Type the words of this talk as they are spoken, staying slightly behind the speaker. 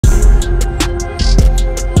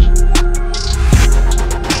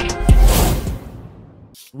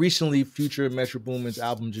recently Future and Metro Boomin's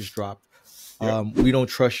album just dropped. Yep. We Don't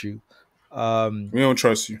Trust You. We don't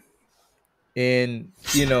trust you. And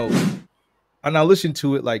and I listened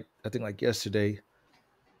to it I think yesterday.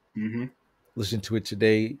 Mm-hmm. Listened to it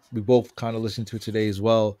today. We both kind of listened to it today as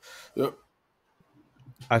well. Yep.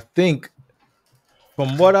 I think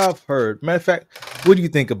from what I've heard, matter of fact, what do you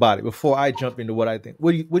think about it? Before I jump into what I think,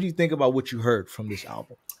 what do you think about what you heard from this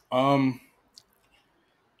album?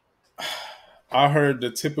 I heard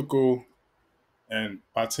the typical, and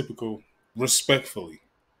by typical, respectfully,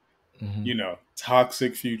 Mm-hmm.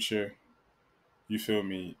 toxic Future. You feel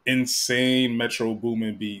me? Insane Metro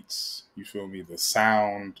Boomin beats. You feel me? The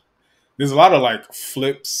sound. There's a lot of like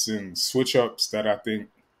flips and switch ups that I think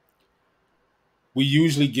we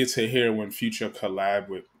usually get to hear when Future collab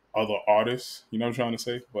with other artists. You know what I'm trying to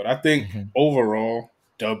say? But I think Mm-hmm. overall,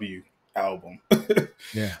 W album.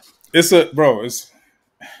 Yeah. It's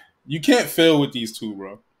you can't fail with these two,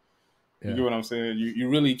 bro. You Yeah. get what I'm saying? You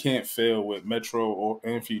really can't fail with Metro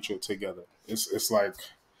and Future together. It's like,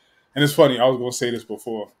 and it's funny. I was gonna say this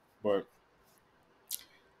before, but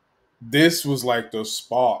this was like the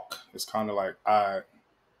spark. It's kind of like,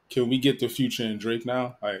 can we get the Future and Drake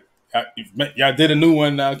now? Like, y'all did a new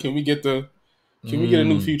one now. Can we get a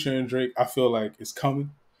new Future and Drake? I feel like it's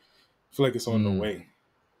coming. I feel like it's on the way.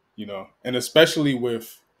 And especially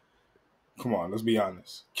with, come on, let's be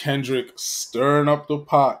honest, Kendrick stirring up the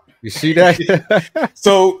pot. You see that?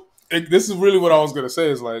 So this is really what I was gonna say.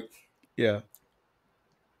 Is like, yeah,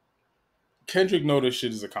 Kendrick know this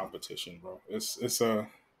shit is a competition, bro. It's a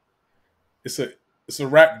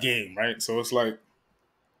rap game, right? So it's like,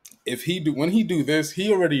 when he do this,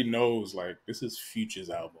 he already knows like this is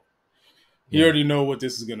Future's album. He already know what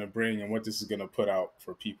this is gonna bring and what this is gonna put out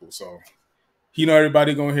for people. So he know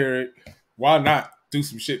everybody gonna hear it. Why not do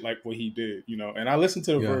some shit like what he did? And I listened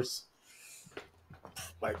to the verse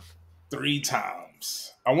like 3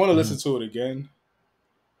 times. I want to listen to it again,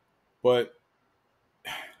 but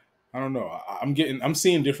I don't know. I'm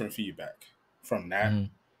seeing different feedback from that.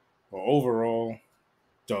 But overall,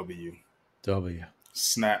 W.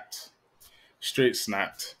 Snapped. Straight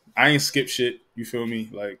snapped. I ain't skip shit. You feel me?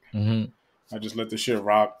 Like, I just let the shit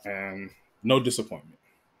rock, and no disappointment.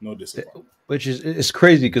 Which is, it's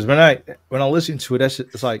crazy because when I listen to it,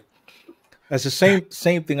 it's like that's the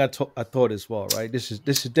same thing I thought as well, right? This is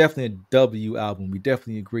definitely a W album. We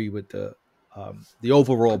definitely agree with the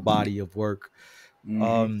overall body of work.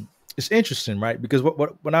 It's interesting, right? Because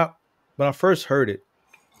when I first heard it,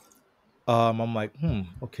 I'm like,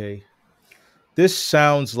 okay, this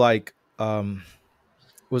sounds like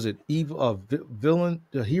was it villain,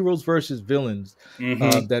 the heroes versus villains,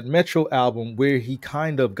 that Metro album where he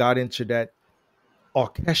kind of got into that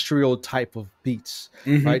orchestral type of beats,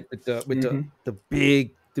 right? With the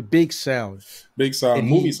big sound, and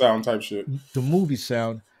movie sound type shit. The movie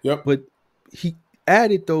sound. Yep. But he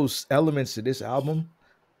added those elements to this album,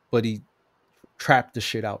 but he trapped the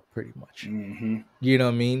shit out pretty much. You know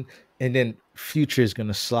what I mean? And then Future is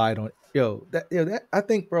gonna slide on. That I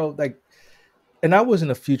think, bro. Like, and I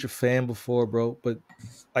wasn't a Future fan before, bro. But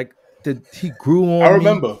like, he grew on. I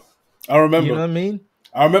remember. You know what I mean?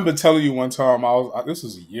 I remember telling you one time, this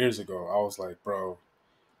was years ago. I was like, bro,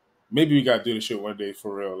 maybe we gotta do this shit one day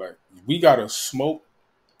for real. Like, we gotta smoke.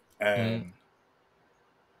 And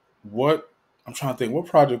I'm trying to think, what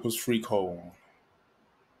project was Free Cole on?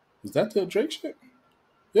 Is that the Drake shit?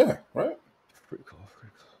 Yeah, right. Free Cole.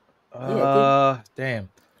 Damn.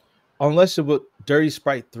 Unless it was Dirty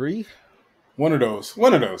Sprite 3. One of those.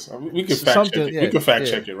 We could fact check it. We could fact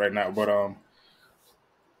check it right now. But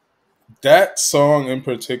that song in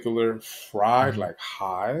particular, fried like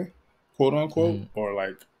high, quote unquote, or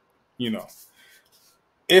like,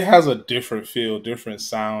 it has a different feel, different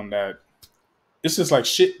sound that it's just like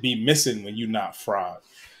shit be missing when you're not fried.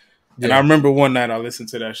 And I remember one night I listened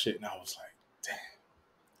to that shit and I was like, damn,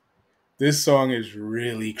 this song is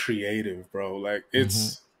really creative, bro. Like,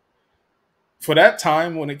 it's for that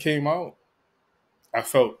time when it came out, I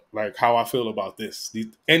felt like how I feel about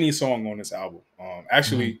any song on this album.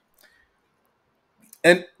 Actually,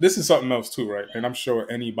 and this is something else too, right? And I'm sure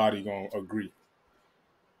anybody gonna agree.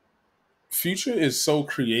 Future is so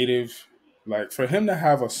creative. Like, for him to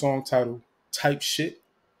have a song title Type Shit,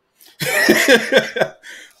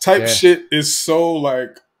 shit is so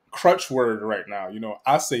like crutch word right now.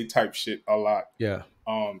 I say type shit a lot. Yeah.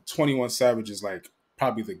 21 Savage is like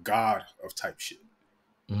probably the god of type shit.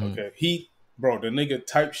 Okay. The nigga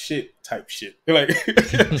type shit. Like,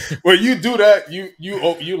 when you do that,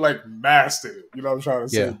 you like mastered it. You know what I'm trying to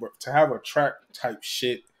say? Yeah. But to have a track type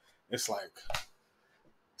shit, it's like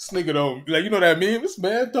nigga don't like, you know that meme. This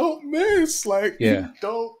man don't miss. Like Yeah,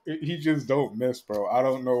 he just don't miss, bro. I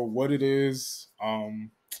don't know what it is.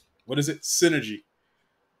 What is it? Synergy.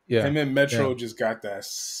 yeah, Him and yeah. Metro just got that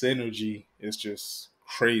synergy. It's just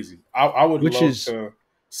crazy. I would Which love is, to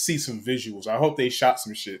see some visuals. I hope they shot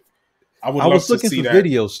some shit. I would I love was to looking see for that.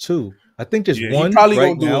 videos too. I think there's Yeah, he one probably right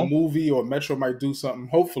gonna do a now. movie, or Metro might do something.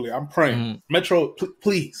 Hopefully, I'm praying. Mhm. Metro,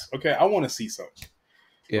 please, okay. I want to see something,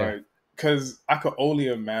 Yeah, like, because I could only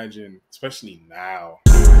imagine, especially now.